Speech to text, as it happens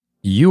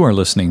You are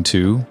listening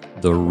to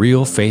the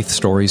Real Faith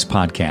Stories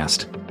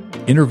podcast,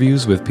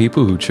 interviews with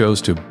people who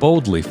chose to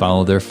boldly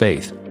follow their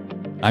faith.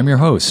 I'm your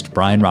host,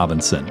 Brian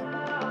Robinson.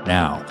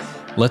 Now,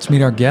 let's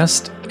meet our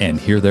guest and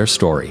hear their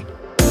story.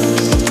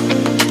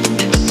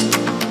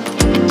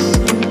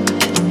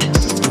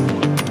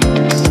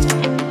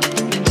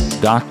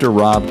 Dr.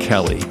 Robb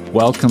Kelly,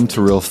 welcome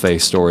to Real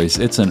Faith Stories.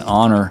 It's an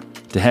honor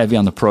to have you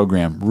on the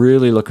program.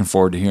 Really looking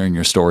forward to hearing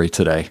your story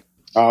today.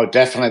 Oh,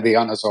 definitely the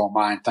honor's all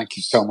mine. Thank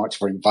you so much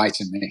for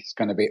inviting me. It's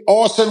going to be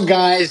awesome,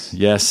 guys.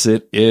 Yes,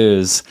 it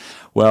is.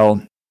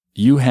 Well,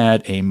 you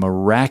had a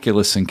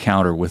miraculous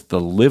encounter with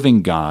the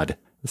living God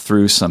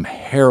through some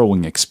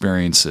harrowing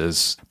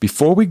experiences.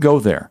 Before we go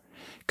there,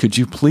 could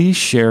you please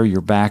share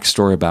your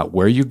backstory about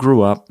where you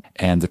grew up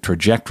and the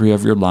trajectory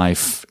of your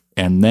life,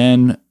 and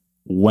then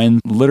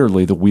when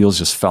literally the wheels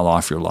just fell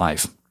off your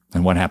life,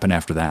 and what happened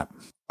after that?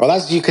 Well,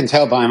 as you can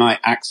tell by my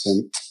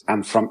accent,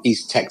 I'm from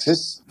East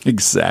Texas.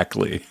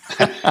 Exactly.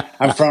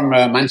 I'm from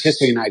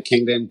Manchester, United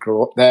Kingdom,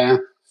 grew up there.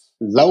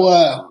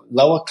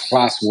 Lower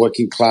class,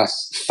 working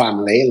class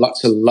family,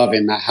 lots of love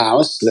in the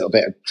house, a little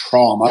bit of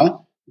trauma,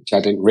 which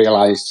I didn't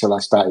realize till I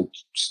started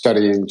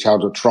studying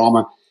childhood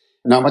trauma.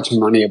 Not much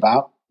money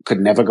about, could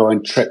never go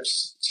on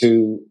trips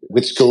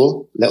with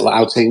school, little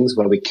outings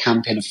where we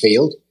camp in a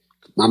field.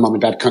 My mom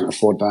and dad couldn't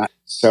afford that.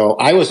 So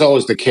I was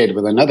always the kid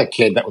with another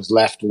kid that was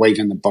left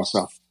waving the bus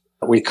off.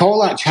 We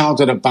call that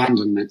childhood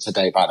abandonment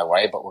today, by the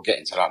way, but we'll get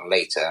into that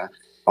later.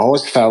 I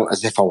always felt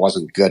as if I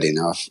wasn't good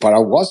enough, but I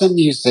was a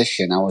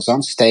musician. I was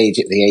on stage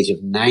at the age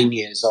of 9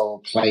 years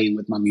old playing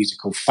with my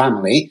musical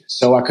family,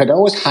 so I could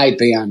always hide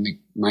behind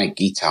my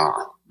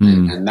guitar.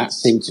 And that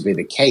seemed to be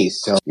the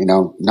case. So,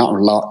 not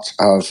a lot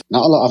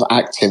of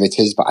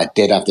activities, but I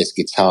did have this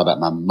guitar that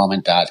my mom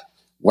and dad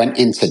went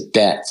into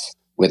debt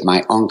with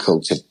my uncle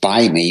to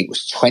buy me. It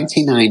was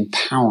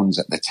 £29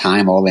 at the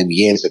time, all in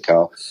years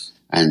ago.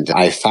 And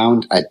I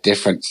found a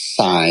different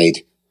side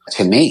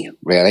to me,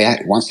 really.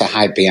 Once I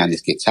hid behind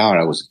this guitar,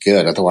 I was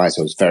good. Otherwise,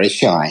 I was very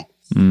shy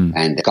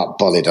and got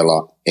bullied a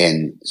lot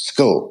in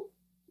school,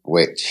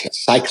 which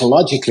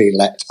psychologically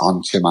led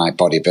onto my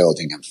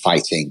bodybuilding and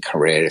fighting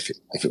career, if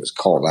it was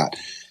called that.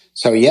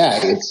 So, yeah,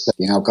 it's,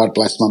 God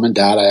bless mom and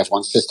dad. I have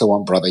one sister,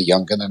 one brother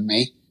younger than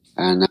me.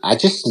 And I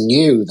just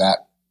knew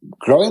that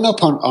growing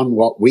up on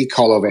what we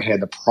call over here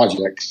the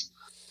projects,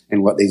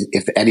 and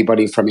if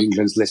anybody from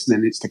England's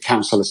listening, it's the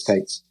council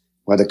estates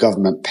where the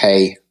government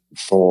pay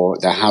for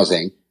their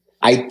housing.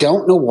 I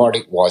don't know what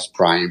it was,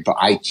 Brian, but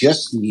I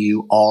just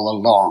knew all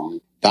along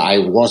that I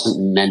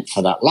wasn't meant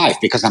for that life,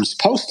 because I'm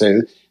supposed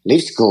to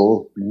leave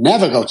school,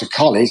 never go to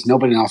college.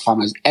 Nobody in our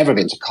family has ever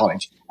been to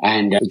college,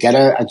 and get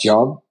a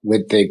job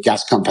with the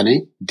gas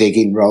company,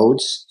 digging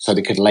roads so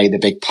they could lay the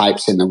big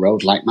pipes in the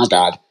road like my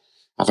dad,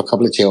 have a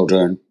couple of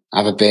children,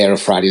 have a beer on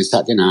Friday and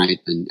Saturday night,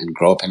 and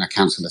grow up in a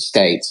council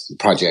estate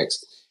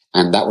projects.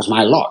 And that was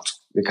my lot,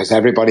 because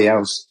everybody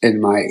else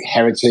in my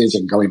heritage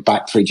and going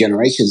back 3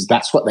 generations,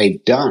 that's what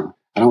they've done.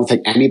 I don't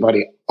think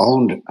anybody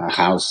owned a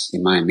house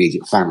in my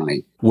immediate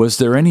family. Was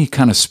there any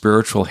kind of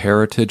spiritual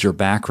heritage or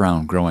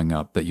background growing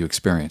up that you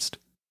experienced?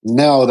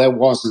 No, there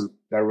wasn't.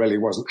 There really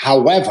wasn't.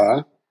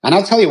 However, and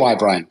I'll tell you why,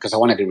 Brian, because I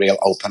want to be real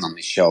open on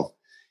this show.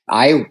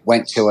 I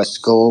went to a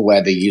school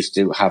where they used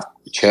to have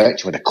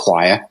church with a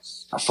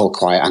full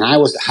choir, and I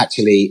was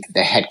actually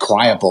the head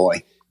choir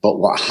boy. But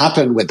what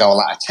happened with all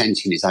that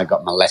attention is I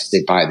got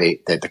molested by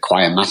the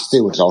choir master,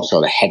 who was also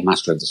the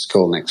headmaster of the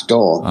school next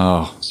door.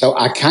 Oh. So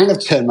I kind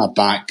of turned my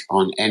back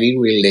on any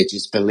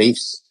religious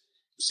beliefs.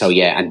 So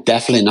yeah, and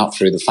definitely not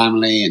through the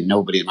family, and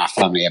nobody in my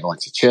family ever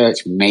went to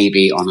church,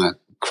 maybe on a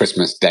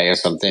Christmas day or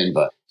something,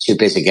 but too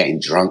busy getting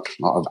drunk.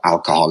 A lot of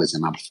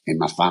alcoholism in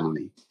my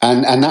family.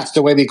 And that's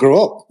the way we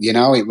grew up.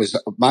 It was,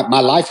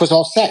 my life was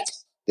all set.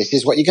 This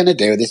is what you're going to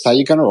do. This is how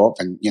you're going to grow up.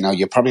 And,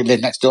 you probably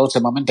live next door to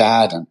mom and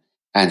dad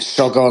and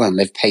struggle and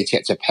live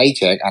paycheck to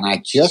paycheck. And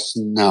I just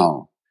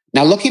know.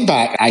 Now, looking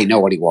back, I know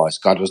what it was.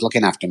 God was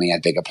looking after me,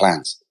 had bigger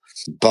plans.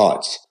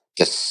 But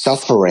the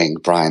suffering,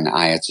 Brian,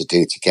 I had to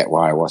do to get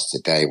where I was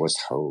today was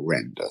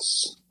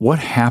horrendous. What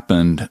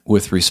happened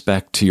with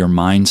respect to your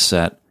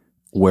mindset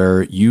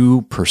where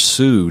you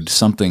pursued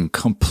something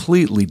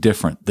completely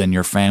different than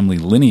your family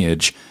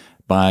lineage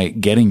by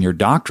getting your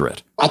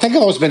doctorate? I think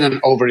I've always been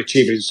an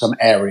overachiever in some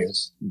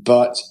areas,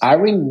 but I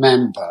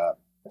remember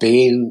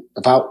being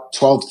about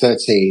 12,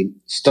 13,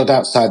 stood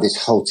outside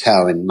this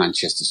hotel in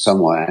Manchester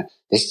somewhere.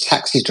 This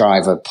taxi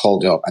driver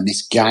pulled up and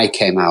this guy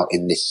came out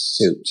in this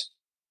suit.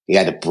 He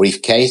had a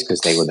briefcase because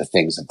they were the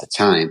things of the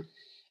time.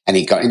 And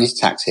he got in his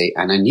taxi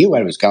and I knew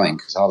where he was going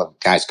because all the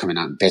guys coming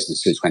out in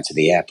business suits went to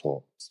the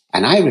airport.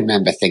 And I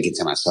remember thinking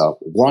to myself,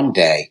 one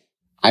day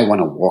I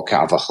want to walk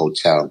out of a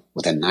hotel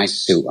with a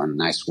nice suit on, a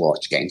nice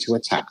watch, get into a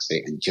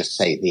taxi and just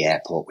say at the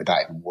airport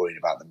without even worrying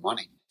about the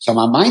money. So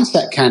my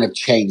mindset kind of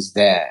changed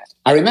there.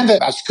 I remember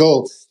at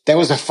school, there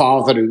was a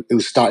father who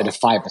started a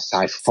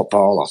 5-a-side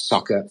football or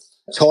soccer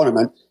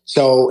tournament.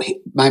 So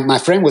my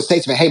friend would say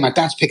to me, hey, my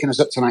dad's picking us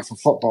up tonight for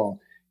football.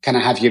 Can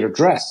I have your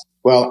address?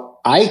 Well,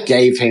 I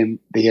gave him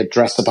the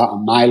address about a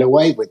mile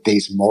away with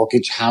these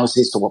mortgage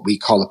houses, or what we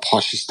call the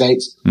posh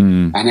estates.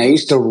 And I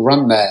used to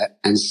run there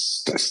and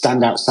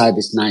stand outside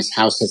this nice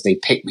house as they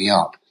picked me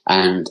up.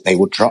 And they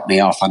would drop me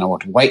off, and I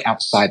would wait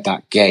outside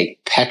that gate,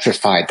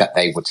 petrified that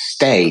they would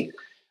stay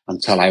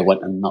until I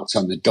went and knocked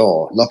on the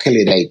door.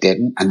 Luckily, they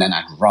didn't. And then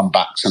I'd run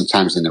back,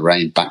 sometimes in the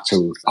rain, back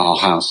to our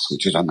house,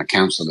 which was on the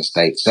council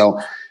estate. So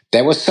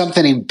there was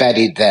something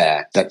embedded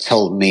there that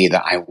told me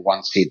that I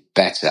wanted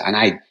better. And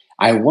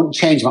I wouldn't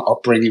change my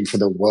upbringing for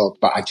the world,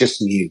 but I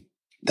just knew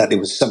that there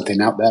was something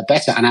out there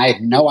better. And I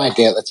had no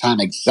idea at the time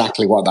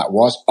exactly what that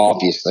was.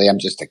 Obviously, I'm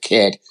just a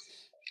kid.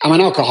 I'm an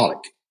alcoholic.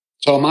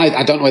 So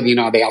I don't know whether you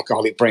know how the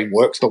alcoholic brain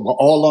works, but we're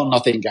all or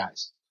nothing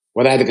guys.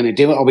 We're either going to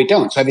do it or we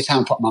don't. So every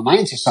time I put my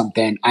mind to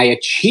something, I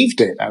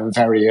achieved it at a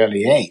very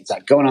early age.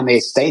 Like going on the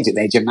stage at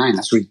the age of 9,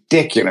 that's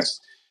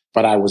ridiculous.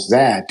 But I was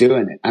there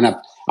doing it. And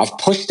I've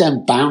pushed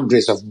them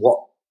boundaries of what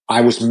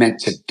I was meant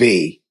to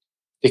be,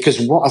 because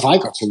what have I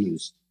got to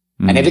lose?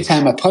 And every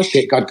time I push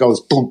it, God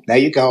goes, boom, there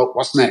you go.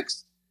 What's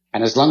next?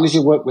 And as long as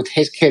you work with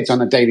his kids on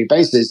a daily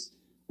basis,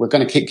 we're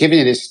going to keep giving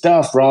you this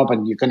stuff, Rob,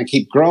 and you're going to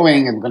keep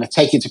growing, and we're going to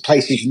take you to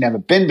places you've never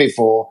been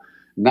before.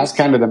 And that's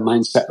kind of the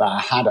mindset that I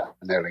had at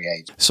an early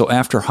age. So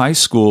after high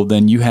school,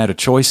 then you had a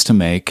choice to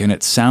make, and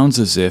it sounds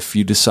as if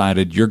you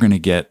decided you're going to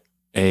get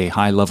a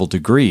high-level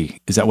degree.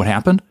 Is that what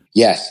happened?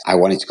 Yes, I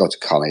wanted to go to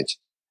college.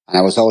 And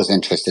I was always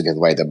interested in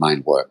the way the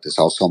mind worked. There's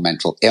also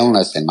mental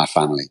illness in my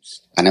family,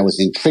 and I was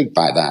intrigued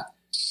by that.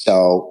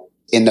 So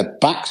in the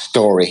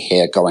backstory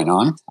here going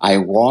on, I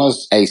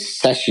was a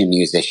session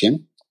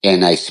musician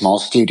in a small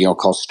studio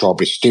called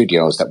Strawberry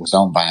Studios that was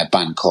owned by a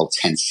band called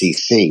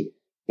 10cc. They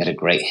had a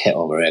great hit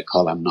over here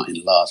called I'm Not in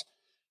Love.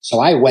 So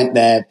I went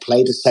there,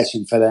 played a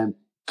session for them,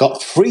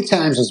 got 3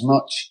 times as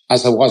much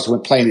as I was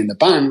when playing in the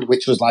band,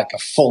 which was like a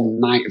full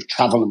night of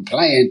travel and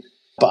playing.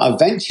 But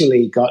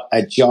eventually got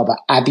a job at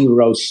Abbey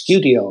Road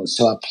Studios.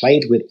 So I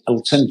played with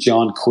Elton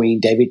John, Queen,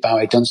 David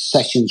Bowie, done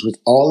sessions with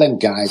all them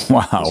guys.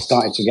 Wow. I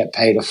started to get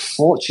paid a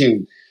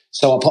fortune.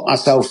 So I put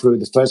myself through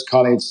the first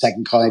college,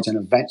 second college, and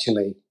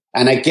eventually.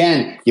 And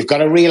again, you've got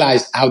to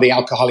realize how the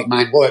alcoholic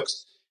mind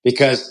works,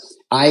 because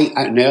I,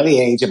 at an early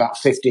age, about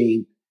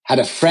 15, had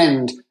a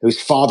friend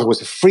whose father was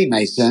a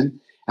Freemason.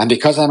 And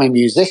because I'm a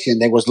musician,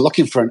 they was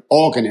looking for an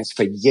organist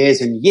for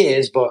years and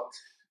years, but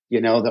you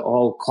know, they're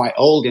all quite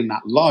old in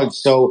that lodge.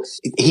 So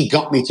he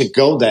got me to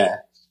go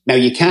there. Now,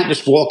 you can't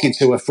just walk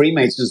into a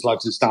Freemason's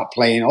lodge and start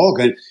playing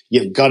organ.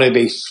 You've got to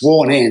be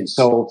sworn in.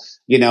 So,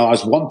 you know, I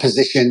was one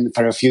position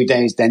for a few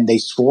days. Then they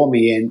swore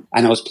me in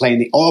and I was playing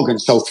the organ.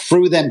 So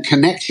through them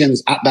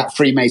connections at that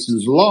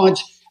Freemason's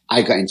lodge,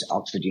 I got into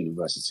Oxford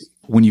University.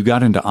 When you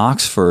got into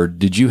Oxford,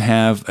 did you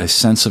have a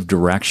sense of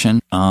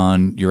direction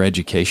on your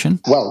education?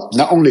 Well,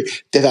 not only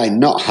did I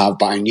not have,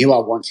 but I knew I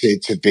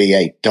wanted to be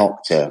a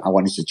doctor. I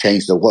wanted to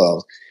change the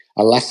world.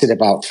 I lasted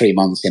about 3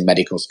 months in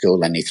medical school,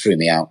 then they threw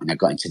me out and I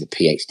got into the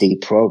PhD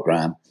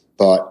program.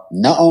 But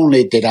not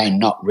only did I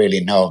not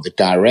really know the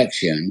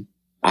direction,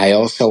 I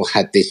also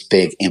had this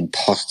big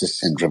imposter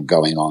syndrome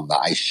going on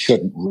that I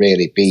shouldn't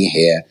really be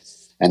here.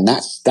 And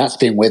that's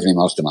been with me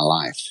most of my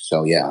life.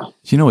 So, yeah.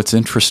 You know, what's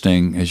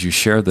interesting as you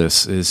share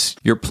this is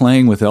you're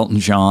playing with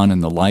Elton John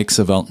and the likes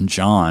of Elton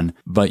John,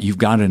 but you've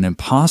got an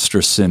imposter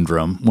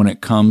syndrome when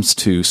it comes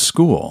to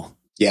school.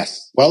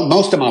 Yes. Well,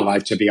 most of my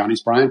life, to be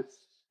honest, Brian,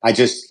 I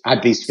just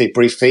had these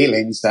brief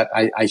feelings that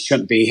I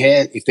shouldn't be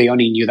here. If they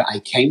only knew that I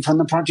came from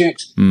the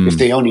project, if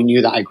they only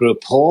knew that I grew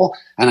up poor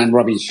and I'm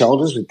rubbing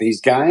shoulders with these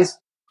guys.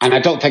 And I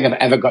don't think I've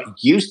ever got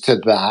used to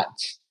that,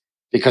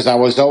 because I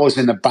was always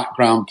in the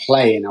background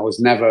playing. I was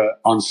never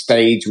on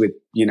stage with,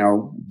 you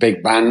know,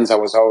 big bands. I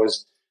was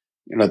always,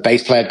 you know, the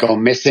bass player would go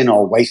missing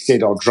or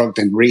wasted or drugged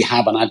in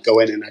rehab, and I'd go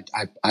in and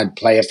I'd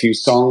play a few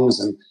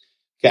songs and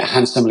get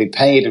handsomely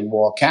paid and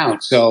walk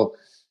out. So,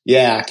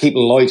 yeah, I keep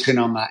loitering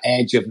on that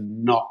edge of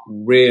not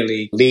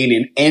really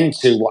leaning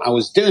into what I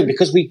was doing,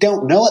 because we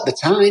don't know at the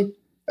time.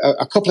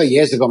 A couple of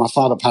years ago, my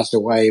father passed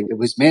away. It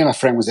was me and my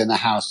friend was in the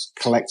house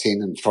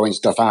collecting and throwing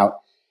stuff out.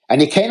 And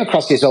he came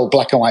across this old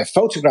black and white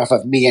photograph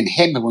of me and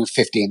him when we were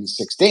 15 and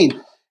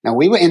 16. Now,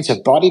 we were into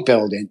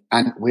bodybuilding,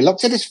 and we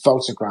looked at this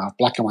photograph,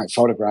 black and white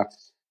photograph,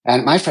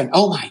 and my friend,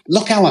 oh my,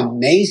 look how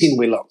amazing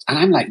we looked. And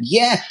I'm like,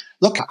 yeah,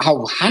 look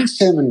how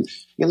handsome, and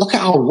you look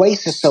at our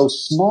waists are so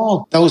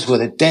small. Those were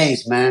the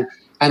days, man.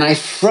 And I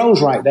froze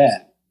right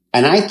there.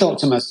 And I thought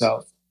to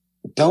myself,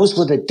 those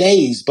were the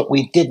days, but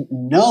we didn't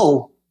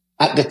know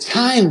at the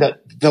time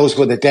that those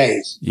were the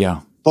days.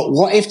 Yeah. But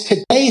what if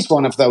today's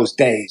one of those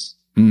days?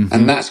 Mm-hmm.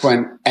 And that's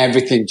when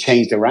everything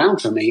changed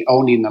around for me,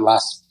 only in the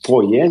last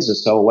 4 years or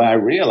so, where I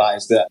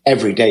realized that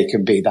every day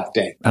can be that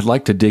day. I'd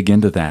like to dig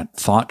into that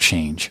thought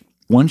change.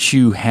 Once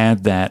you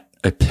had that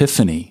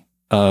epiphany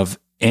of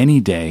any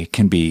day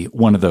can be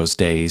one of those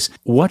days,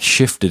 what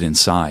shifted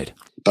inside?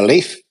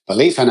 Belief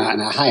in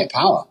a higher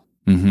power.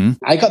 Mm-hmm.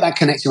 I got that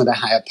connection with a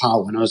higher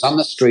power when I was on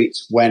the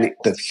streets, when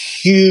the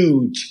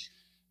huge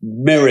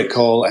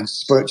miracle and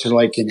spiritual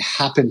awakening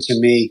happened to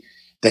me.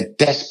 The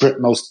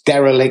desperate, most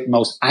derelict,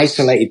 most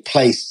isolated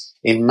place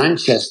in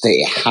Manchester,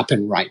 it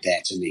happened right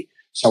there to me.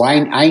 So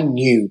I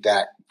knew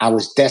that I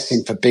was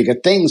destined for bigger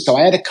things. So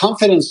I had a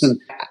confidence, and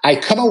I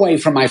come away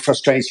from my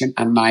frustration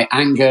and my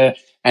anger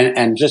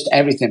and just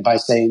everything by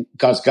saying,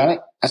 God's got it.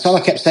 That's all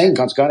I kept saying,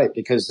 God's got it,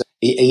 because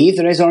he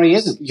either is or he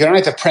isn't. You're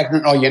either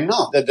pregnant or you're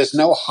not. There's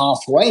no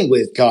halfway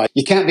with God.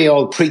 You can't be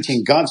all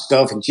preaching God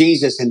stuff and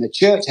Jesus in the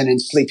church and then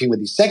sleeping with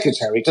your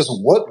secretary. It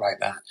doesn't work like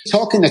that.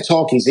 Talking the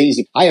talk is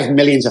easy. I have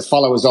millions of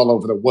followers all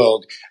over the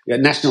world,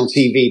 national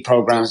TV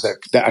programs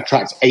that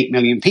attract 8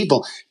 million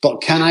people.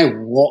 But can I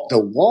walk the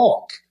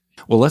walk?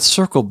 Well, let's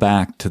circle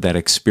back to that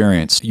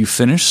experience. You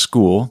finished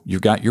school. You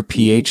got your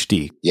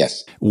PhD.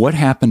 Yes. What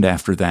happened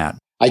after that?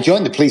 I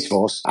joined the police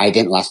force. I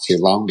didn't last too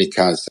long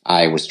because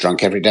I was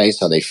drunk every day,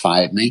 so they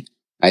fired me.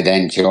 I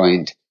then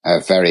joined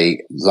a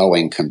very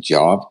low-income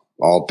job,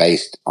 all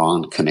based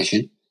on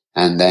commission,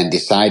 and then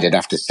decided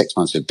after 6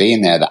 months of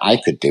being there that I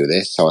could do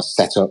this. So I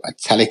set up a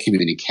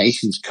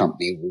telecommunications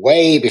company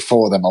way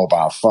before the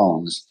mobile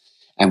phones,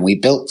 and we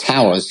built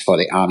towers for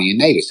the Army and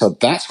Navy. So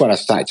that's where I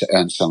started to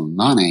earn some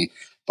money,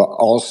 but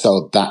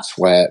also that's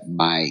where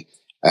my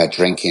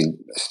drinking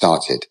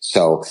started.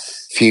 So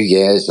few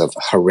years of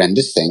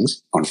horrendous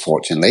things,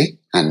 unfortunately,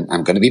 and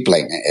I'm going to be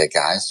blatant here,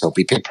 guys, so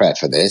be prepared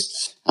for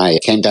this. I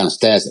came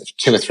downstairs at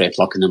 2 or 3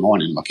 o'clock in the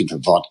morning looking for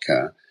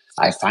vodka.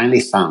 I finally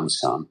found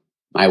some.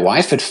 My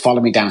wife had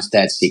followed me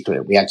downstairs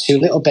secretly. We had 2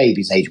 little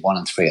babies, age 1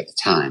 and 3 at the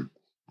time.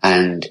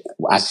 And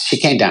as she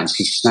came down,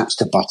 she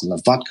snatched a bottle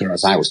of vodka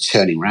as I was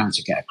turning around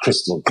to get a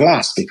crystal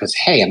glass because,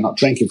 hey, I'm not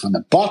drinking from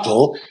the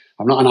bottle.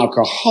 I'm not an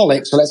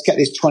alcoholic, so let's get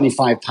this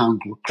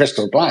 25-pound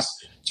crystal glass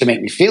to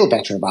make me feel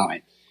better about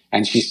it.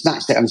 And she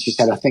snatched it and she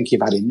said, I think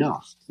you've had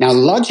enough. Now,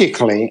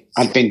 logically,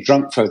 I'd been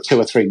drunk for 2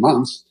 or 3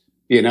 months.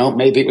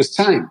 Maybe it was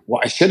time.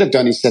 What I should have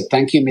done is said,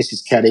 thank you,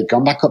 Mrs. Kelly,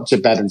 gone back up to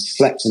bed and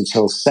slept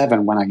until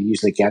 7 when I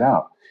usually get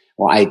up.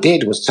 What I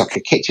did was took a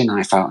kitchen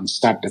knife out and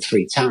stabbed her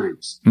 3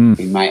 times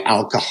in my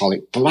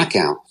alcoholic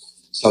blackout.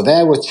 So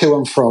there were to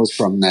and fro's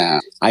from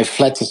there. I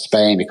fled to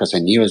Spain because I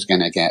knew I was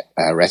going to get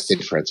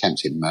arrested for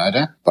attempted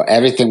murder, but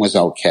everything was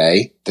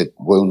okay. The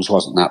wounds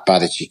wasn't that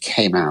bad as she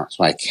came out.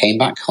 So I came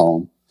back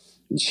home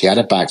and she had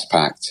her bags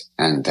packed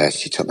and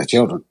she took the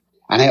children.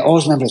 And I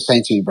always remember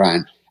saying to me,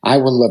 Brian, I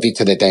will love you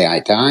to the day I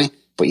die,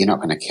 but you're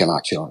not going to kill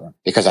our children,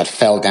 because I'd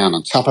fell down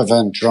on top of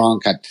them,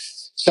 drunk.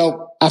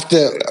 So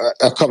after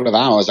a couple of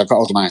hours, I got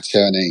hold of my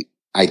attorney.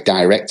 I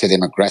directed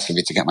him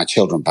aggressively to get my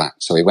children back.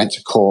 So he went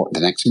to court the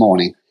next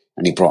morning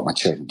and he brought my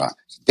children back.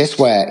 This is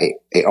where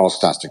it all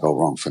starts to go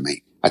wrong for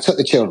me. I took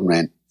the children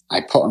in.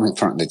 I put them in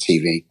front of the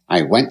TV.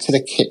 I went to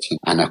the kitchen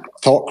and a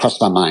thought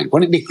crossed my mind.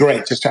 Wouldn't it be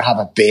great just to have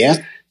a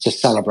beer to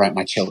celebrate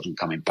my children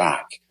coming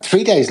back?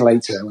 3 days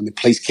later, when the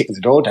police kicked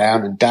the door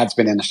down and Dad's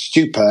been in a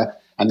stupor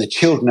and the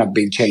children have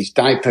been changed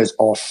diapers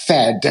or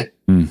fed,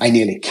 I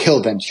nearly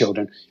killed them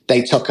children.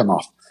 They took them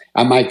off.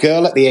 And my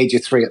girl at the age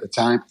of 3 at the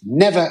time,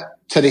 never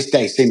to this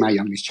day seen my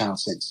youngest child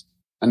since.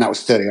 And that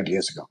was 30 odd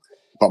years ago.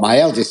 But my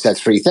eldest said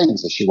 3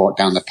 things as she walked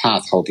down the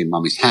path holding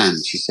Mummy's hand.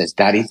 She says,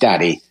 Daddy,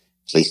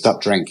 please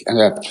stop drinking.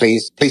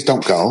 Please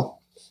don't go.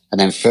 And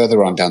then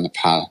further on down the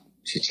path,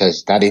 she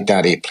says,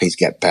 Daddy, please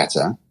get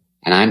better.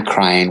 And I'm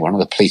crying. One of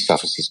the police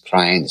officers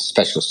crying. The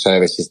special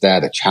services there.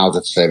 The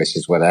childhood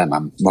services were there. My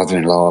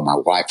mother-in-law, my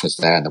wife was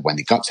there. And when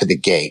they got to the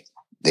gate,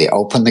 they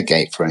opened the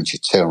gate for her and she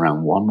turned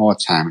around one more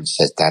time and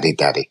says, Daddy,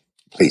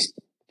 please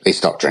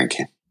stop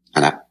drinking.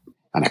 And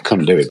I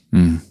couldn't do it.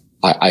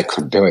 I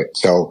couldn't do it.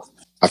 So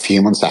a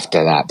few months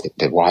after that,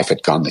 the wife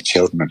had gone, the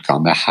children had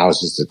gone, their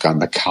houses had gone,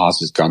 the cars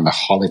had gone, the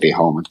holiday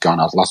home had gone.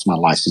 I'd lost my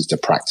license to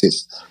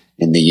practice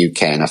in the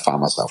UK and I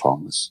found myself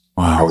homeless.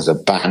 Wow. I was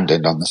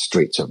abandoned on the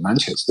streets of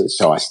Manchester.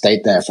 So I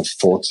stayed there for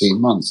 14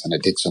 months and I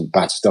did some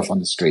bad stuff on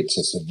the street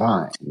to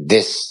survive.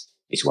 This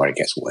is where it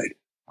gets weird.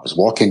 I was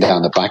walking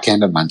down the back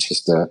end of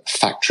Manchester,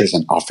 factories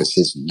and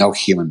offices, no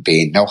human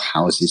being, no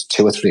houses,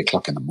 2 or 3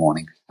 o'clock in the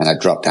morning. And I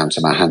dropped down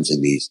to my hands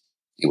and knees.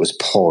 It was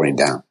pouring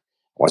down.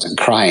 I wasn't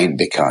crying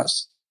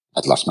because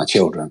I'd lost my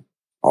children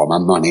or my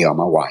money or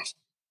my wife.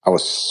 I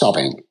was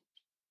sobbing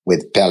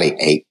with belly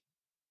ache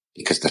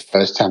because the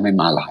first time in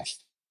my life,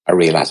 I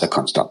realized I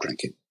couldn't stop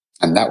drinking.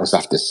 And that was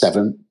after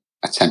 7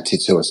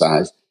 attempted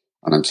suicides.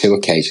 And on 2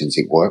 occasions,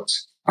 it worked.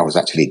 I was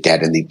actually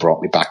dead and they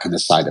brought me back on the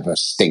side of a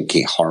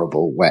stinky,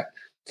 horrible, wet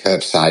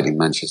curbside in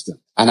Manchester.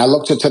 And I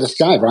looked up to the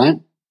sky,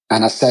 Brian,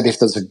 and I said, if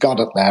there's a God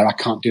up there, I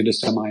can't do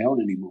this on my own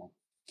anymore.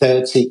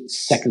 30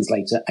 seconds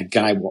later, a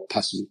guy walked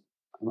past me.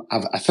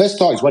 I first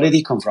thought, where did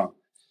he come from?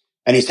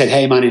 And he said,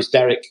 hey, my name's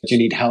Derek. Do you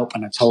need help?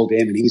 And I told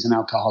him, and he's an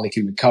alcoholic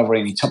in recovery.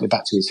 And he took me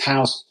back to his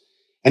house.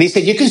 And he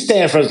said, you can stay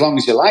here for as long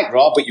as you like,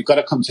 Rob, but you've got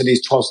to come to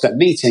these 12-step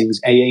meetings,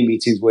 AA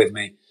meetings with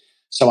me.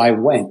 So I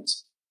went,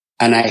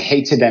 and I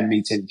hated them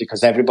meetings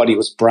because everybody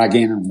was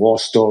bragging and war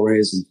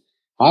stories. And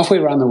halfway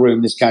around the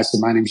room, this guy said,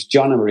 my name's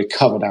John. I'm a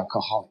recovered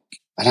alcoholic.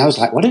 And I was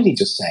like, what did he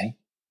just say?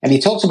 And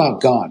he talked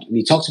about God. And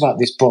he talked about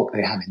this book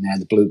they have in there,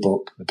 the blue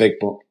book, the big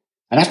book.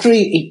 And after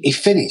he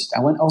finished,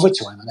 I went over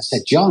to him and I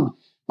said, John,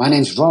 my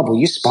name's Robb. Will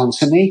you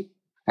sponsor me?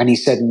 And he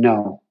said,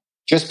 no.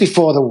 just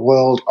before the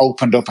world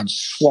opened up and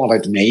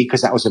swallowed me,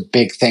 because that was a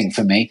big thing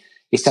for me,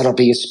 he said, I'll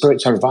be your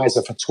spiritual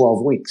advisor for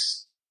 12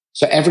 weeks.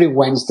 So every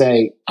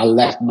Wednesday, I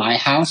left my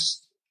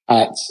house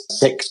at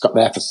 6, got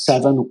there for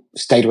 7,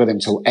 stayed with him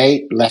till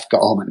 8, left,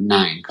 got home at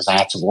 9 because I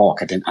had to walk.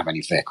 I didn't have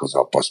any vehicles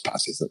or bus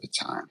passes at the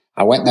time.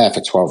 I went there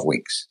for 12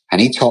 weeks and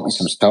he taught me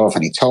some stuff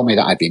and he told me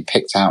that I'd been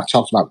picked out. He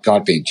talked about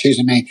God being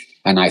choosing me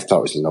and I thought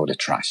it was a load of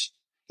trash.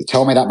 He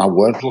told me that my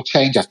word will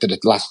change after the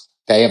last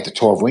day of the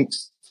 12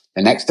 weeks.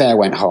 The next day I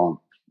went home.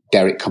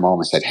 Derek come home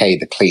and said, hey,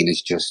 the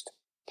cleaner's just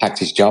packed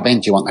his job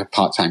in. Do you want a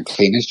part-time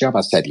cleaner's job?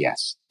 I said,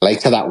 yes.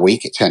 Later that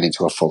week, it turned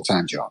into a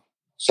full-time job.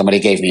 Somebody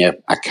gave me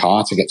a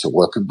car to get to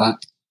work and back.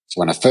 So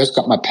when I first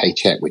got my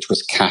paycheck, which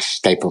was cash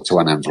stapled to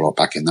an envelope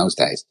back in those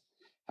days,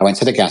 I went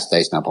to the gas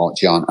station. I bought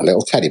John a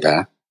little teddy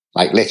bear,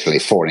 like literally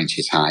 4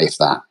 inches high, if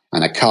that,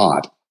 and a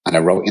card. And I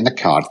wrote in the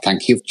card,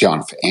 thank you,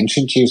 John, for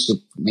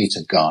introducing me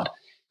to God,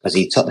 because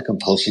he took the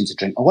compulsion to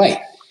drink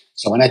away.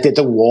 So when I did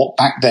the walk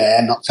back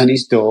there, knocked on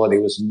his door, there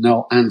was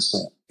no answer.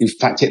 In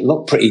fact, it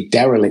looked pretty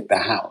derelict, the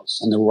house.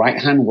 And the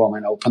right-hand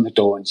woman opened the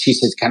door and she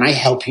said, can I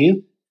help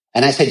you?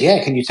 And I said,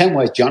 yeah, can you tell me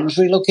where John's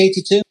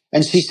relocated to?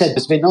 And she said,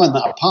 there's been no one in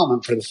that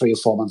apartment for the 3 or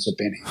 4 months I've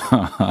been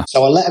here.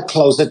 So I let her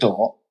close the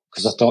door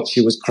because I thought she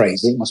was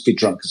crazy, must be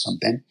drunk or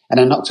something. And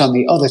I knocked on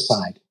the other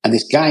side. And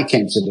this guy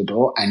came to the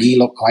door and he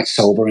looked quite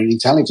sober and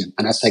intelligent.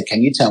 And I said,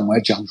 can you tell me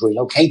where John's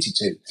relocated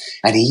to?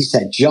 And he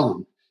said,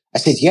 John. I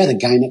said, yeah, the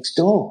guy next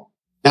door.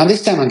 Now,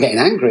 this time I'm getting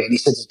angry. And he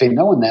said, there's been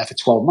no one there for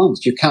 12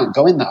 months. You can't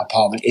go in that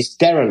apartment. It's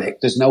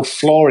derelict. There's no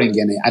flooring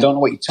in it. I don't know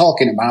what you're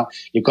talking about.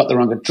 You've got the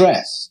wrong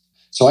address.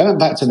 So I went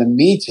back to the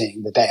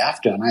meeting the day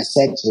after and I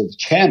said to the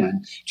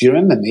chairman, do you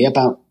remember me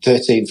about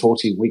 13,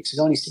 14 weeks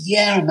ago? And he said,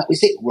 yeah, and that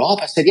was it, Rob.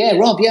 I said, yeah,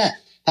 Rob, yeah,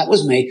 that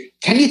was me.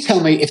 Can you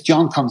tell me if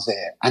John comes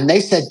here? And they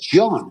said,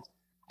 John.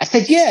 I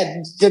said,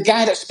 yeah, the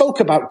guy that spoke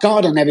about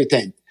God and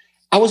everything.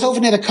 I was over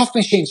near the coffee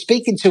machine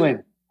speaking to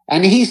him.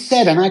 And he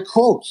said, and I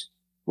quote,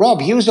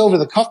 Rob, you was over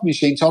the coffee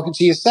machine talking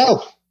to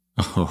yourself.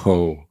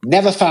 Oh.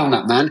 Never found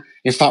that man.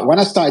 In fact, when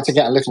I started to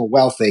get a little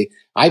wealthy,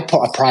 I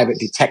put a private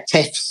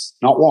detectives,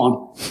 not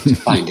one, to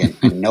find him,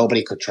 and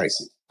nobody could trace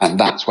him. And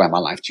that's where my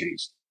life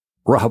changed.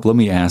 Rob, let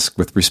me ask,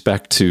 with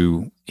respect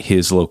to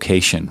his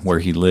location where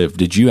he lived,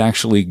 did you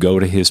actually go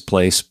to his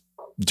place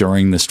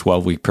during this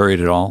 12-week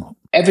period at all?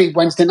 Every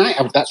Wednesday night,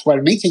 that's where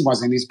a meeting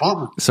was, in his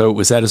apartment. So it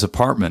was at his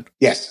apartment?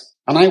 Yes.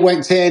 And I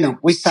went in and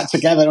we sat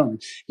together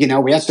and,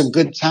 we had some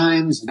good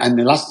times. And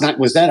the last night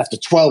was there after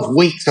 12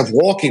 weeks of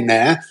walking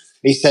there.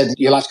 He said,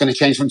 your life's going to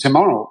change from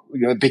tomorrow.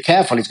 Be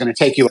careful. He's going to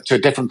take you to a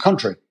different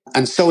country.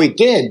 And so he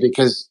did,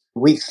 because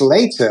weeks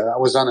later, I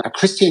was on a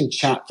Christian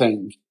chat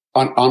thing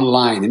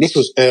online. And this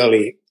was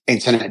early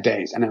internet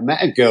days. And I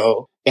met a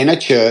girl in a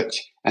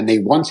church and they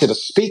wanted a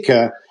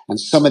speaker and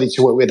somebody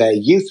to work with their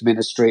youth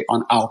ministry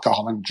on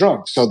alcohol and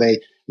drugs. So they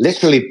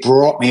literally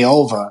brought me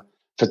over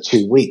for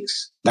 2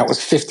 weeks. That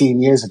was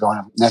 15 years ago, and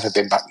I've never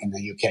been back in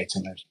the UK to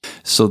live.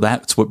 So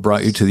that's what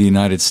brought you to the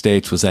United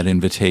States, was that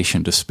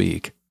invitation to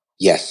speak?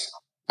 Yes.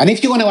 And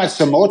if you want to add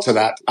some more to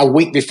that, a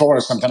week before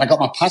or something, I got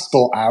my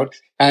passport out,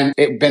 and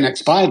it had been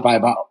expired by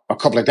about a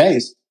couple of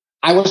days.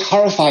 I was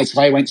horrified,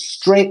 so I went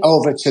straight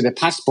over to the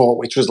passport,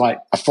 which was like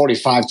a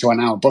 45 to an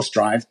hour bus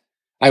drive.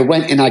 I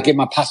went and I gave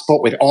my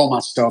passport with all my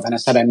stuff, and I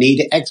said, I need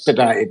it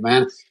expedited,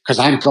 man, because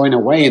I'm going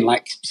away in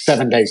like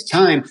 7 days'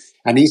 time.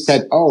 And he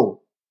said, oh,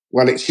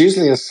 well, it's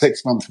usually a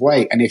 6-month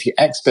wait. And if you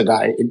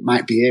expedite, it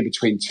might be here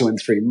between 2 and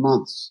 3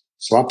 months.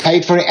 So I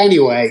paid for it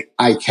anyway.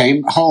 I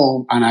came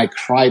home and I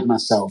cried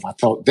myself. I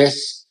thought,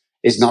 this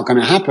is not going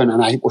to happen.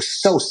 And I was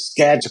so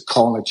scared to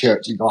call a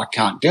church and go, I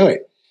can't do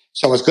it.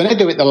 So I was going to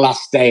do it the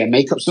last day and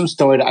make up some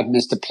story that I'd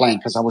missed a plane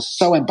because I was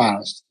so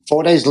embarrassed.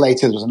 4 days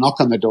later, there was a knock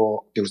on the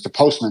door. There was the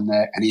postman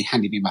there and he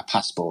handed me my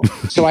passport.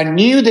 So I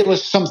knew there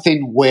was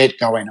something weird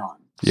going on.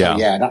 So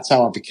yeah, that's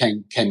how I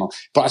came on.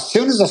 But as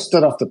soon as I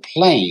stood off the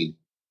plane,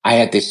 I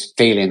had this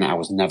feeling that I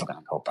was never going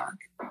to go back.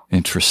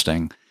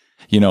 Interesting.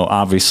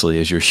 Obviously,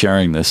 as you're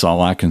sharing this, all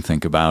I can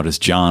think about is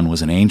John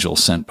was an angel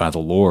sent by the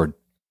Lord.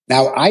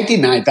 Now, I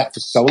denied that for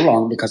so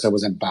long because I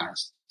was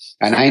embarrassed.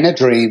 And in a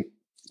dream,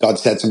 God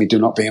said to me, do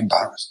not be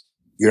embarrassed.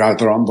 You're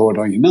either on board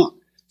or you're not.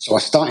 So I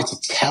started to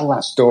tell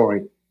that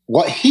story.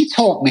 What he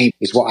taught me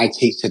is what I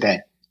teach today.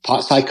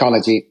 Part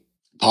psychology,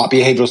 part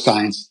behavioral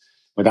science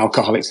with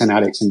alcoholics and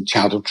addicts and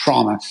childhood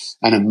trauma.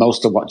 And then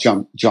most of what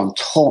John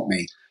taught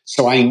me.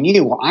 So I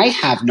knew what I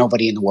have,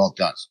 nobody in the world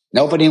does.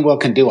 Nobody in the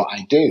world can do what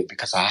I do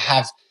because I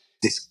have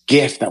this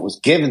gift that was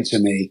given to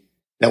me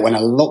that when I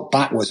look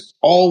back was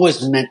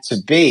always meant to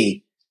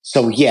be.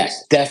 So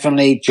yes,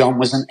 definitely John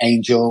was an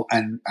angel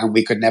and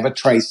we could never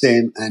trace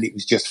him and it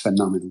was just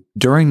phenomenal.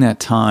 During that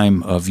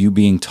time of you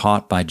being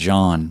taught by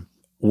John,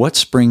 what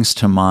springs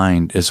to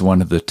mind as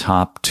one of the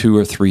top 2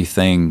 or 3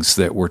 things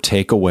that were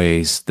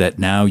takeaways that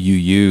now you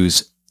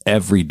use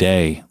every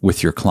day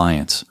with your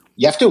clients?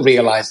 You have to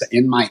realize that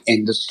in my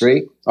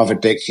industry of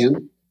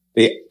addiction,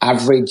 the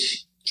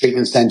average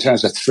treatment center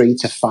has a 3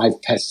 to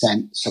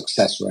 5%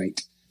 success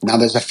rate. Now,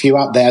 there's a few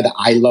out there that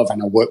I love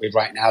and I work with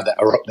right now that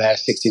are up there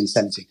 60 and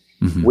 70.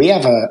 Mm-hmm. We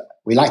have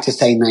We like to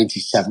say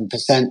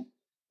 97%,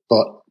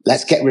 but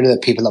let's get rid of the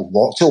people that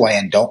walked away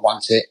and don't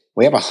want it.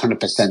 We have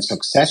 100%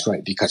 success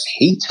rate because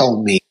he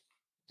told me,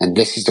 and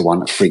this is the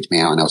one that freaked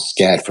me out and I was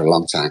scared for a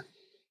long time.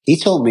 He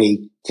told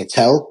me to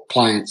tell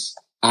clients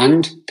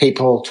and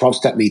people,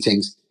 12-step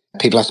meetings,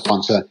 people I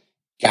sponsor,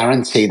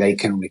 guarantee they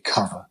can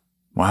recover.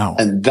 Wow.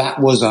 And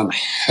that was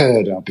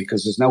unheard of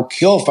because there's no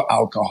cure for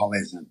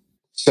alcoholism.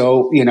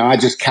 So, I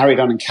just carried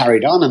on.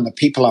 And the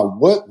people I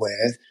work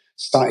with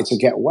started to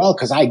get well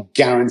because I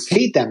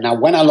guaranteed them. Now,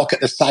 when I look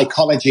at the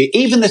psychology,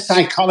 even the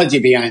psychology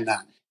behind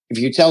that, if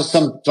you tell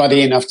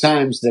somebody enough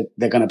times that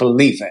they're going to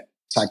believe it,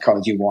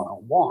 psychology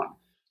 101.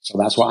 So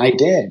that's what I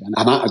did. And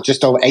I'm at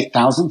just over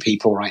 8,000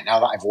 people right now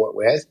that I've worked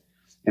with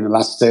in the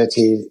last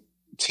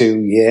 32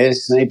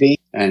 years, maybe.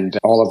 And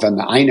all of them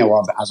that I know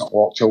of that hasn't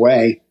walked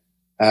away,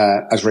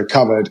 has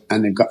recovered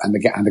and they got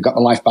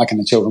the life back and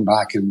the children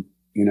back and,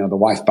 the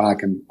wife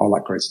back and all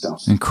that great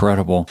stuff.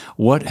 Incredible.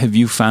 What have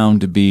you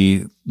found to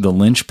be the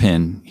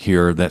linchpin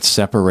here that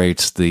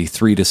separates the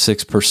 3 to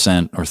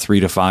 6% or 3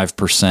 to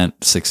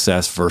 5%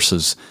 success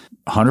versus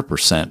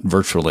 100%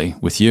 virtually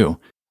with you?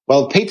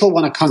 Well, people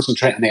want to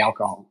concentrate on the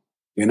alcohol.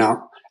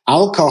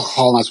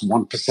 Alcohol has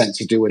 1%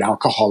 to do with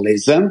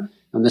alcoholism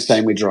and the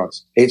same with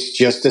drugs. It's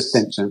just a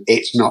symptom.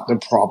 It's not the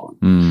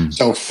problem.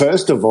 So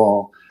first of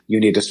all, you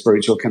need a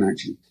spiritual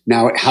connection.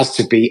 Now, it has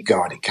to be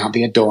God. It can't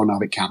be a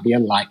doorknob. It can't be a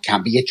light.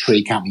 Can't be a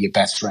tree. Can't be your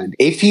best friend.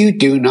 If you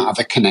do not have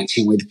a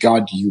connection with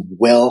God, you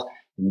will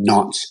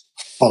not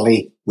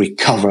fully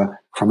recover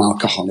from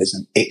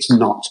alcoholism. It's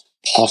not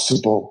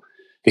possible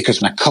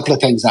because when a couple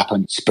of things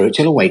happen,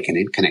 spiritual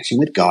awakening, connection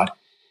with God,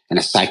 and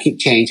a psychic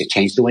change, a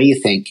change the way you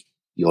think,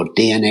 your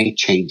DNA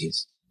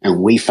changes.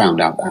 And we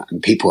found out that,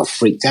 and people are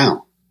freaked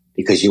out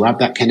because you have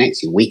that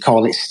connection. We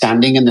call it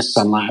standing in the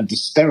sunlight of the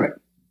spirit.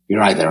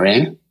 You're either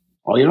in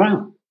or you're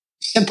out.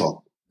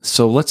 Simple.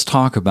 So let's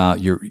talk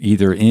about you're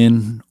either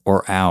in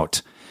or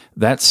out.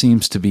 That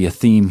seems to be a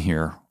theme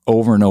here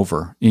over and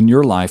over in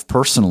your life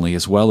personally,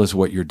 as well as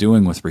what you're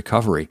doing with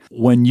recovery.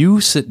 When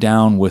you sit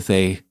down with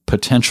a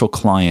potential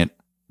client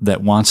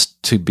that wants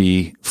to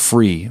be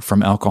free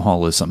from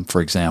alcoholism,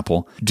 for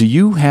example, do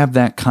you have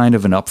that kind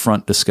of an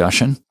upfront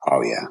discussion?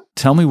 Oh, yeah.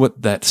 Tell me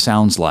what that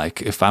sounds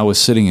like if I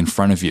was sitting in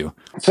front of you.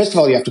 First of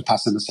all, you have to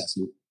pass an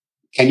assessment.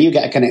 Can you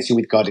get a connection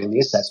with God in the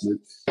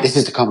assessment? This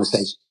is the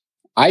conversation.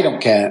 I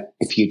don't care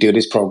if you do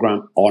this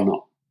program or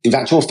not. In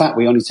actual fact,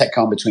 we only take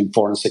on between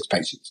 4 and 6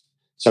 patients.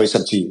 So it's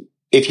up to you.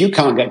 If you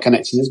can't get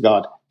connection with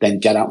God, then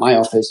get out my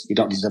office. You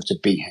don't deserve to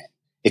be here.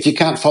 If you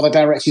can't follow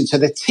direction to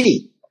the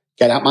T,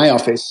 get out my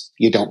office.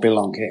 You don't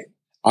belong here.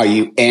 Are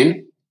you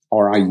in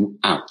or are you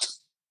out?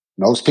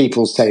 Most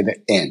people say they're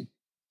in.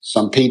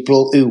 Some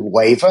people who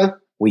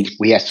waver,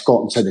 we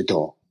escort them to the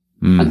door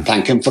and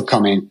thank them for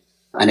coming.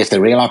 And if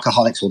they're real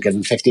alcoholics, we'll give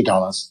them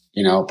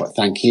 $50, but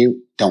thank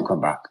you, don't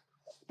come back.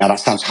 Now that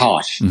sounds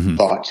harsh,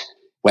 but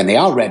when they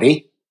are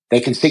ready,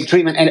 they can seek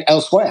treatment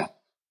elsewhere.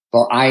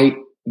 But I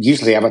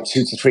usually have a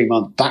 2 to 3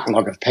 month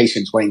backlog of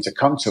patients waiting to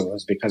come to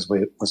us because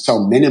we're so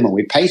minimal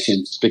with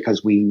patients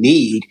because we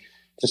need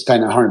to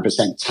spend 100%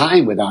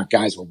 time with our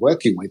guys we're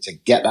working with to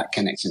get that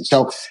connection.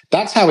 So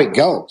that's how it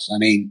goes. I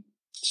mean,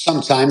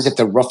 sometimes if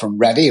they're rough and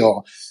ready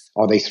or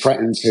they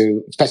threaten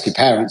to, especially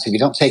parents, if you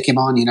don't take him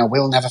on,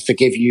 we'll never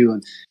forgive you.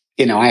 And,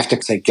 I have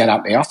to say, get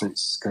out the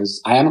office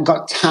because I haven't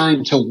got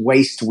time to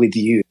waste with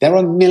you. There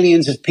are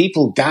millions of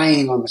people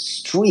dying on the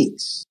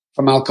streets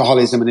from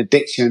alcoholism and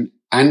addiction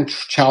and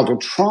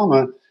childhood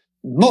trauma,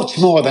 much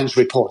more than's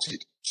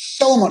reported.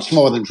 So much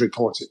more than's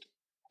reported.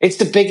 It's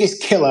the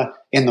biggest killer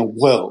in the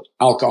world,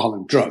 alcohol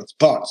and drugs,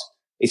 but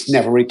it's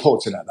never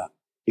reported at that.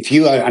 If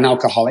you are an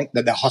alcoholic,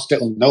 that the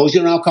hospital knows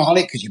you're an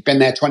alcoholic because you've been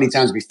there 20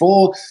 times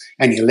before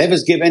and your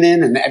liver's given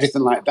in and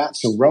everything like that,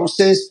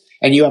 cirrhosis,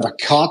 and you have a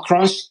car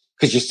crash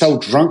because you're so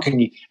drunk and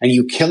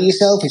you kill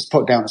yourself, it's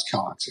put down as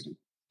car accident.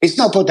 It's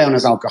not put down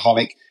as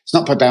alcoholic. It's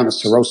not put down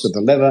as cirrhosis of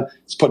the liver.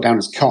 It's put down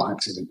as car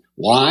accident.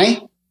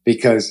 Why?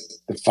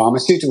 Because the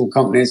pharmaceutical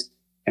companies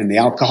and the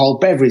alcohol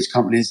beverage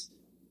companies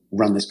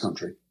run this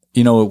country.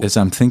 As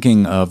I'm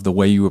thinking of the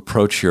way you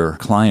approach your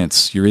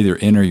clients, you're either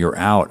in or you're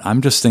out.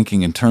 I'm just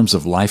thinking in terms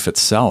of life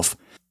itself.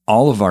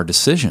 All of our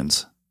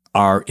decisions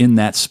are in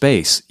that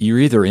space. You're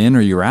either in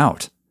or you're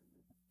out.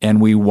 And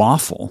we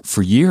waffle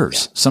for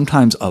years,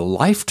 sometimes a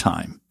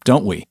lifetime,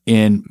 don't we,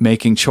 in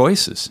making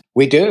choices?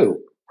 We do.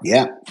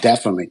 Yeah,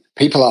 definitely.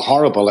 People are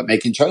horrible at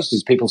making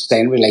choices. People stay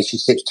in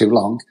relationships too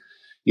long.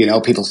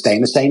 People stay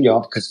in the same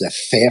job because they're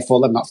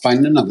fearful of not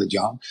finding another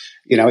job.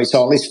 It's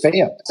all this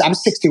fear. I'm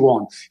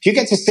 61. If you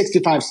get to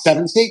 65,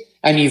 70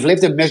 and you've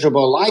lived a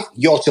miserable life,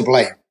 you're to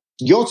blame.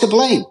 You're to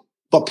blame.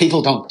 But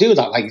people don't do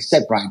that. Like you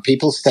said, Brian,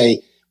 people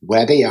stay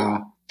where they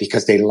are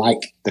because they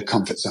like the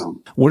comfort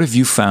zone. What have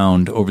you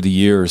found over the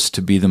years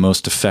to be the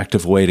most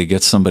effective way to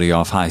get somebody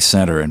off high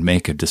center and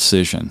make a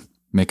decision,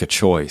 make a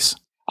choice?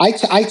 I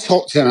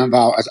talk to them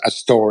about a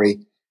story.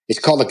 It's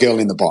called The Girl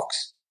in the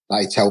Box.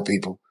 I tell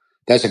people.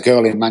 There's a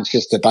girl in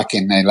Manchester back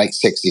in the late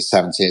 60s,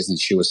 70s, and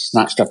she was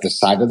snatched off the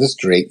side of the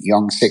street,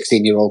 young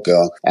 16-year-old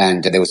girl,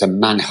 and there was a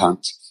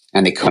manhunt.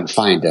 and they couldn't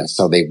find her.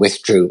 So they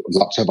withdrew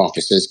lots of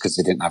officers because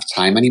they didn't have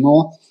time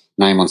anymore.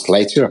 9 months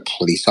later, a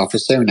police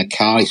officer in a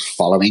car is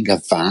following a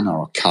van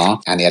or a car,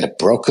 and he had a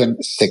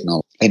broken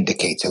signal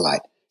indicator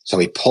light. So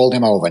he pulled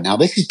him over. Now,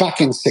 this is back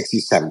in the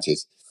 60s,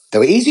 70s.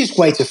 The easiest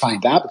way to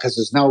find out, because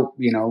there's no,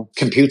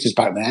 computers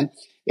back then,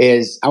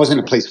 is I was in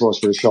the police force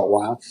for a short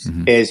while,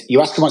 is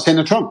you ask them what's in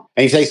the trunk.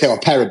 And if they say a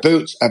pair of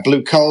boots, a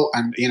blue coat,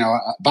 and, a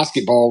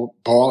basketball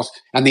balls,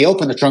 and they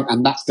open the trunk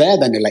and that's there,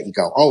 then they let you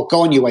go. Oh,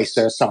 go on your way,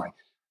 sir. Sorry.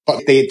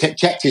 But they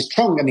checked his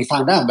trunk and they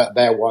found out that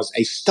there was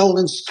a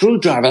stolen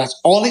screwdriver. That's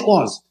all it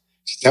was.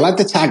 Still had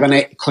the tag on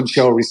it. Couldn't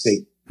show a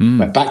receipt.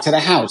 Went back to the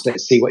house.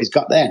 Let's see what he's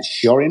got there. And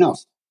sure enough,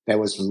 there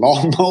was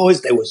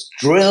lawnmowers, there was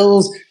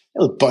drills,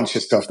 there was a bunch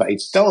of stuff that he'd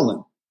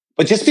stolen.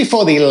 But just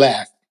before they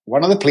left,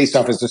 one of the police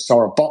officers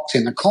saw a box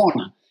in the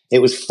corner.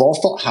 It was 4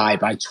 foot high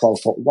by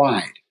 12 foot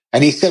wide.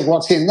 And he said,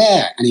 "What's in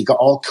there?" And he got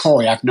all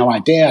coy. "I have no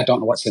idea. I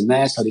don't know what's in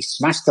there." So they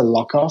smashed the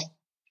lock off.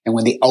 And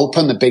when they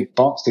opened the big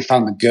box, they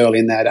found the girl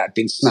in there that had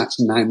been snatched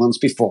 9 months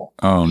before.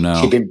 Oh,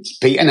 no. She'd been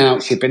beaten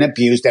out. She'd been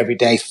abused every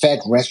day, fed,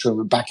 restroom,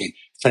 and back in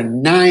for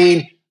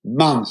 9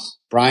 months,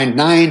 Brian,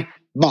 9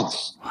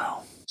 months.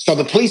 Wow. So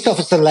the police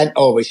officer leant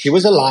over. She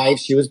was alive.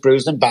 She was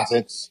bruised and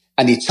battered.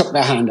 And he took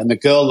their hand, and the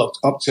girl looked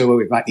up to her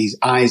with like these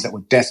eyes that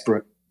were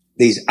desperate,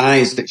 these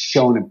eyes that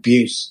shone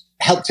abuse,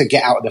 helped her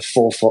get out of the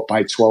 4 foot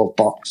by 12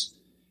 box.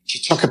 She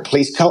took a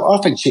police coat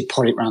off and she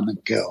put it around the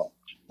girl.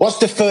 What's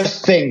the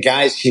first thing,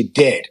 guys, she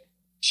did?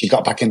 She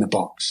got back in the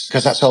box,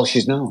 because that's all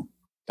she's known.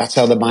 That's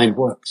how the mind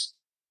works.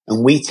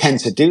 And we tend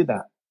to do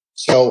that.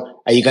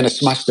 So are you going to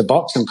smash the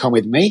box and come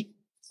with me?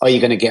 Or are you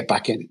going to get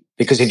back in it?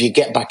 Because if you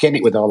get back in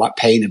it with all that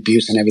pain,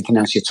 abuse, and everything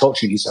else you're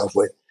torturing yourself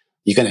with,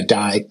 you're going to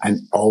die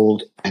an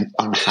old and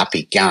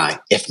unhappy guy,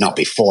 if not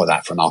before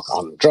that, from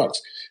alcohol and drugs.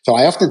 So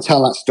I often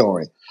tell that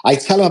story. I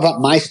tell them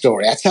about my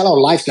story. I tell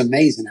how life's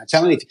amazing. I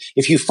tell them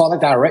if you follow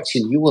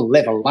direction, you will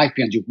live a life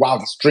beyond your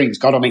wildest dreams.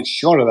 God will make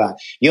sure of that.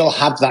 You'll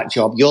have that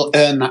job. You'll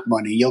earn that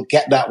money. You'll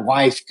get that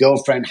wife,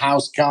 girlfriend,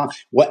 house, car,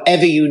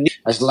 whatever you need,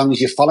 as long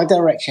as you follow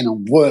direction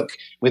and work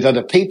with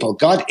other people.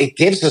 God, it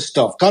gives us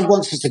stuff. God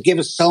wants us to give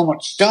us so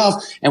much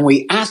stuff, and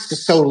we ask for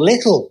so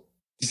little.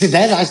 See,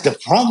 that's the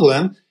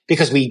problem,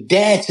 because we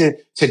dare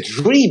to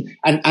dream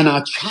and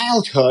our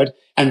childhood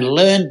and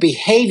learn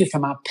behavior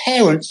from our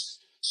parents.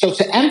 So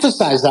to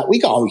emphasize that, we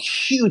got a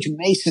huge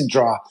mason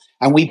jar,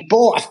 and we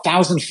bought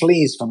 1,000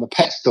 fleas from the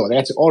pet store. They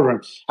had to order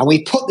them. And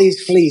we put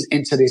these fleas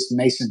into this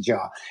mason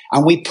jar,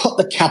 and we put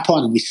the cap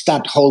on, and we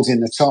stabbed holes in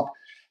the top,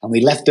 and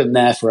we left them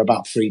there for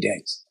about 3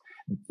 days.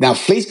 Now,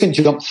 fleas can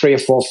jump 3 or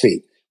 4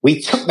 feet.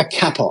 We took the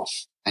cap off,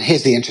 and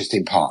here's the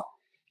interesting part.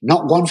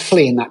 Not one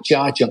flea in that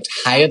jar jumped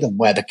higher than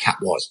where the cap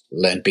was.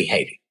 Learned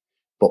behavior.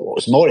 But what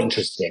was more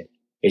interesting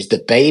is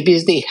the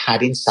babies they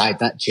had inside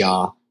that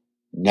jar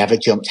never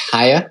jumped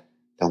higher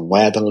than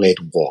where the lid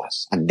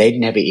was. And they'd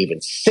never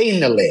even seen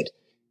the lid.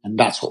 And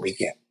that's what we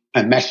get.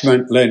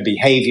 Enmeshment, learned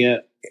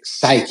behavior,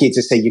 psyche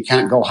to say you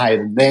can't go higher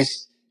than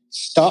this.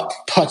 Stop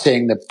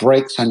putting the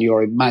brakes on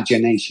your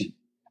imagination.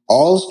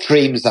 All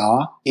dreams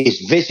are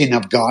is vision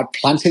of God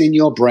planted in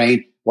your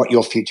brain what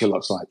your future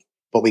looks like.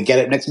 But we get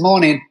it next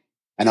morning,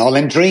 and all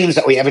them dreams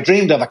that we ever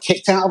dreamed of are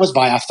kicked out of us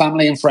by our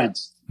family and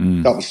friends.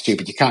 Don't be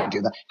stupid. You can't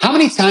do that. How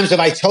many times have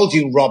I told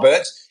you,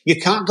 Robert, you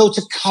can't go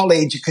to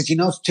college because you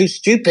know it's too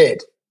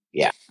stupid?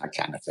 Yeah, that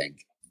kind of thing.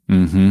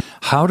 Mm-hmm.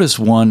 How does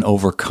one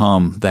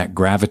overcome that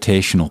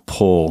gravitational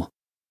pull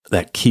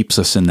that keeps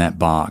us in that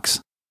box?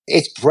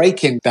 It's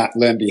breaking that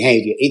learned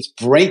behavior. It's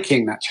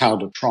breaking that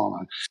childhood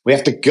trauma. We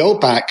have to go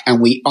back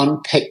and we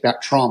unpick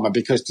that trauma,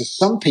 because to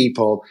some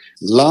people,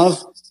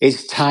 love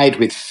is tied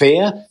with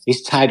fear,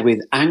 is tied with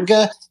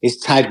anger, is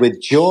tied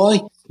with joy.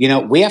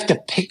 We have to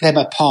pick them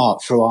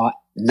apart through our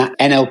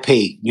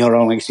NLP,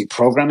 neuro-linguistic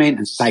programming,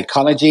 and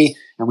psychology,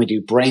 and we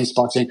do brain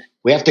spotting.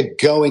 We have to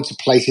go into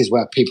places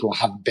where people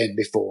haven't been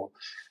before.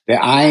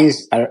 Their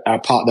eyes are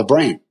part of the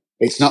brain.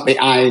 It's not the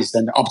eyes,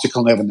 then the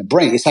optical nerve in the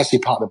brain. It's actually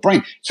part of the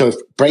brain. So if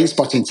brain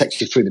spotting takes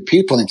you through the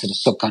pupil into the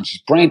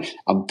subconscious brain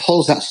and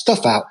pulls that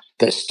stuff out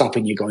that's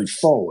stopping you going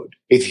forward.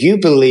 If you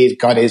believe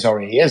God is or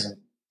he isn't,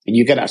 and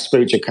you get that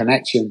spiritual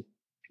connection,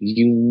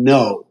 you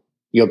know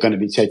you're going to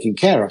be taken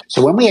care of.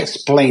 So when we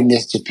explain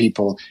this to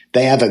people,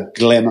 they have a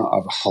glimmer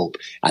of hope.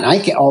 And I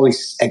get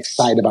always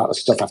excited about the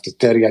stuff after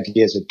 30 odd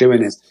years of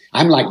doing this.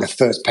 I'm like the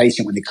first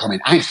patient when they come in.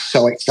 I'm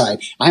so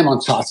excited. I'm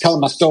on top. I tell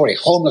them my story.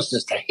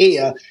 Homelessness to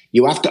here,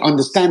 you have to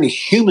understand, is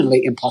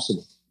humanly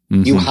impossible.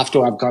 Mm-hmm. You have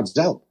to have God's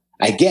help.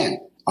 Again,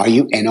 are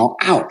you in or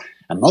out?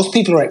 And most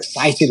people are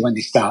excited when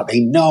they start. They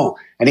know.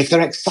 And if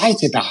they're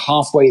excited, they're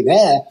halfway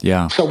there.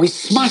 Yeah. So we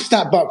smash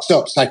that box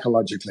up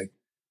psychologically,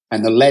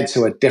 and they're led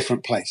to a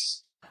different place.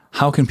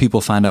 How can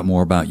people find out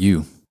more about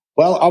you?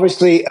 Well,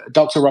 obviously,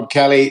 Dr. Robb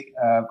Kelly,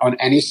 on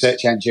any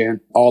search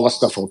engine, all the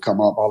stuff will come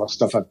up, all the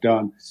stuff I've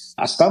done.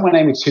 I spell my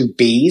name with 2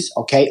 B's,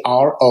 okay?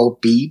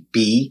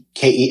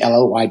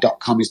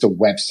 ROBBKELOY.com is the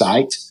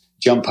website.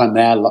 Jump on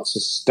there, lots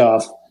of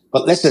stuff.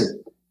 But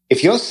listen,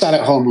 If you're sat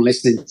at home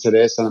listening to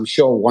this, and I'm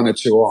sure one or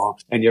two are,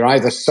 and you're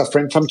either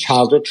suffering from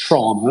childhood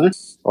trauma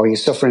or you're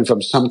suffering from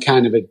some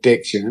kind of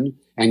addiction,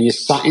 and you're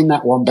sat in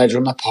that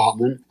one-bedroom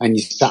apartment and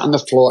you sat on the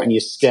floor and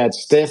you're scared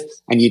stiff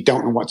and you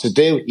don't know what to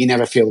do, you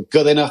never feel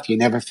good enough, you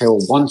never feel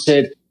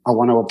wanted, I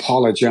want to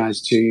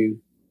apologize to you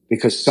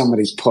because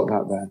somebody's put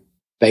that there.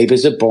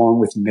 Babies are born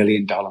with $1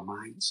 million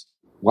minds.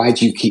 Why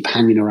do you keep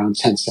hanging around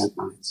 10-cent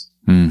minds?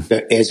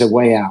 There is a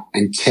way out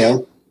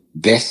until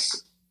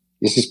this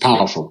is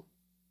powerful.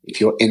 If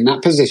you're in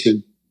that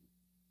position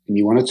and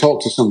you want to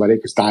talk to somebody,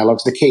 because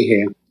dialogue's the key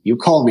here, you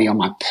call me on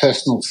my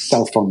personal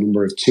cell phone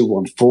number of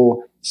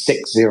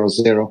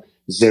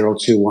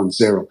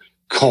 214-600-0210.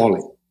 Call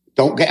it.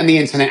 Don't get on the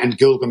internet and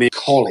Google me.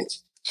 Call it.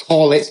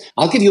 Call it.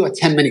 I'll give you a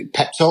 10-minute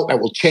pep talk that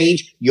will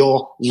change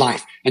your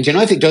life. And you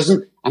know, if it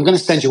doesn't, I'm going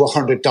to send you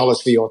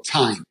 $100 for your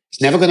time.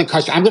 It's never going to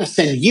cost you. I'm going to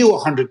send you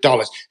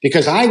 $100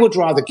 because I would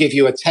rather give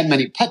you a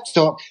 10-minute pep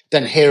talk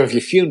than hear of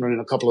your funeral in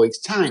a couple of weeks'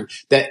 time.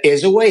 There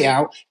is a way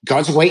out.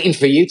 God's waiting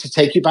for you to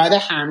take you by the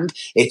hand.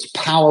 It's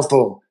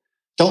powerful.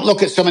 Don't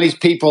look at some of these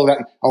people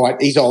that, oh,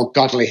 he's all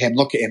godly, him.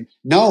 Look at him.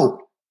 No,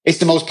 it's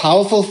the most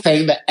powerful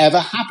thing that ever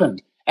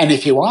happened. And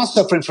if you are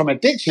suffering from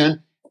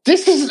addiction,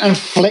 this isn't an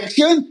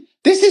affliction.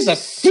 This is a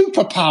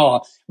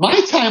superpower. My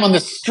time on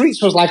the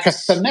streets was like a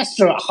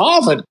semester at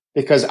Harvard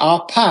because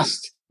our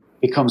past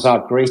becomes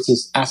our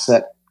greatest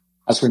asset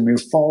as we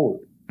move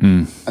forward.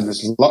 And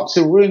there's lots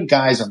of room,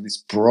 guys, on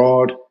this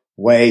broad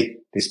way,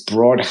 this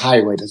broad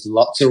highway. There's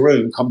lots of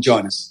room. Come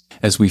join us.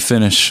 As we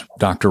finish,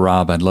 Dr.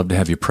 Robb, I'd love to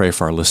have you pray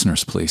for our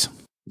listeners, please.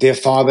 Dear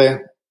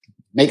Father,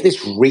 make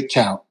this reach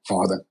out,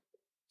 Father,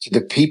 to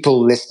the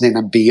people listening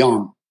and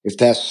beyond. If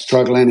they're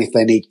struggling, if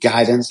they need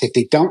guidance, if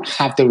they don't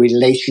have the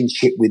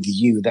relationship with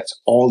you,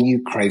 that's all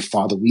you crave,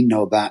 Father. We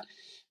know that.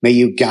 May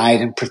you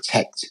guide and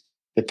protect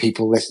the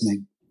people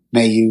listening.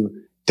 May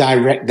you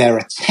direct their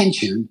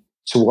attention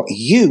to what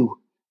you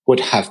would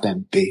have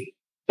them be.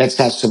 Let's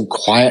have some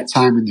quiet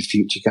time in the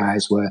future,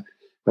 guys, where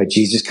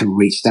Jesus can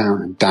reach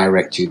down and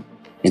direct you.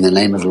 In the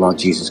name of the Lord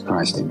Jesus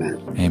Christ, amen.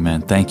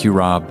 Amen. Thank you,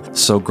 Robb.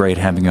 So great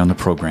having you on the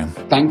program.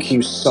 Thank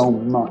you so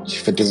much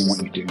for doing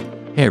what you do.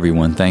 Hey,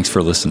 everyone. Thanks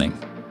for listening.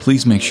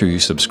 Please make sure you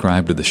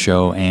subscribe to the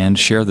show and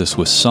share this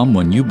with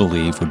someone you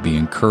believe would be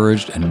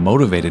encouraged and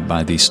motivated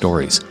by these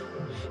stories.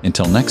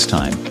 Until next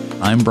time,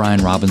 I'm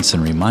Brian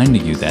Robinson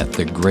reminding you that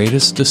the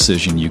greatest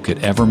decision you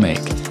could ever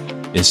make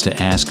is to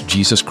ask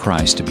Jesus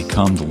Christ to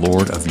become the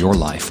Lord of your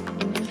life.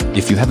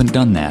 If you haven't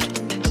done that,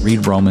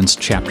 read Romans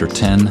chapter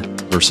 10,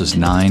 verses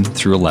 9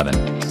 through 11.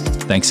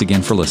 Thanks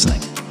again for listening.